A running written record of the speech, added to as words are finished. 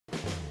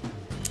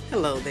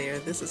Hello there,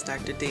 this is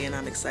Dr. D, and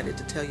I'm excited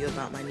to tell you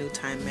about my new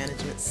time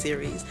management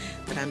series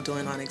that I'm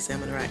doing on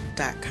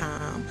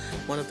Examiner.com.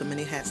 One of the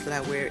many hats that I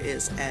wear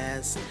is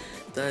as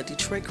the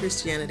Detroit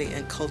Christianity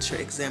and Culture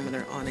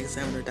Examiner on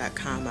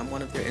Examiner.com. I'm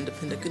one of their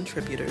independent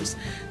contributors.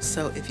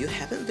 So if you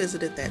haven't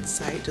visited that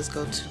site, just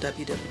go to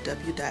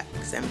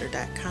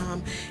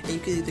www.examiner.com and you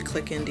can either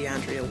click in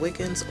DeAndrea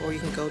Wiggins or you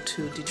can go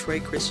to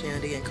Detroit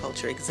Christianity and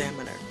Culture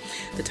Examiner.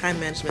 The time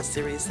management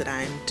series that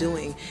I'm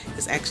doing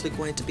is actually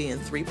going to be in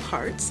 3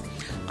 parts.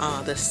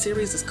 The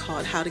series is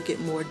called How to Get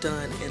More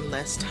Done in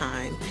Less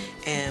Time,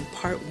 and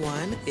part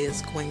 1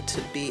 is going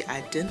to be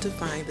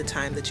identifying the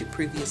time that you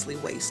previously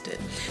wasted.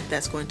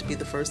 That's going to be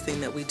the first thing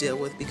that we deal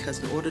with, because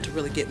in order to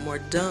really get more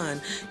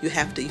done, you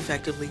have to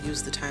effectively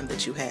use the time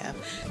that you have.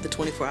 The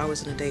 24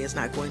 hours in a day is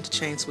not going to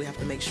change, so we have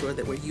to make sure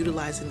that we're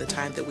utilizing the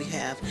time that we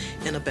have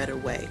in a better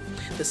way.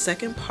 The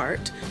second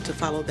part to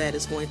follow that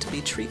is going to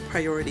be treat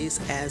priorities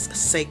as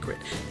sacred.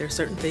 There are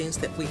certain things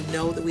that we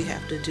know that we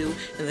have to do,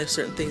 and there are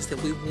certain things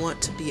that we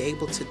want to be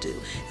able to do,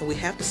 and we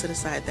have to set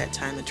aside that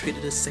time and treat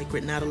it as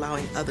sacred, not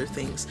allowing other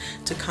things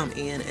to come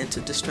in and to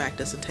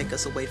distract us and take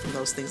us away from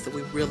those things that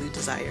we really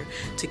desire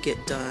to get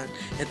done.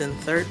 And then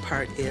the third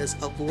part is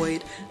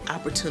avoid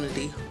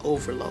opportunity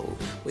overload.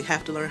 We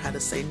have to learn how to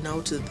say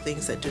no to the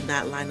things that do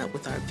not line up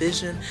with our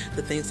vision,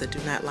 the things that do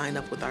not line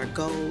up with our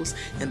goals,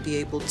 and be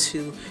able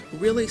to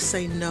really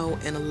say no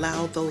and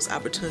allow those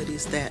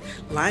opportunities that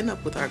line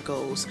up with our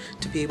goals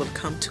to be able to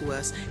come to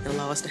us and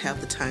allow us to have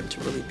the time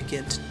to really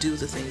begin to do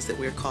the things that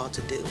we're called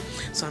to do.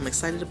 So I'm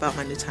excited about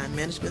my new time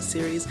management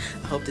series.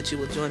 I hope that you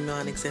will join me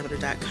on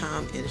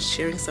Examiner.com in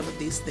sharing some of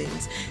these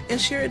things, and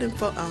share it and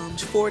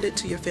forward it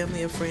to your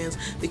family and friends,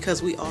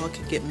 because we all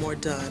can get more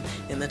done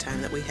in the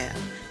time that we have.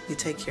 You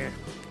take care.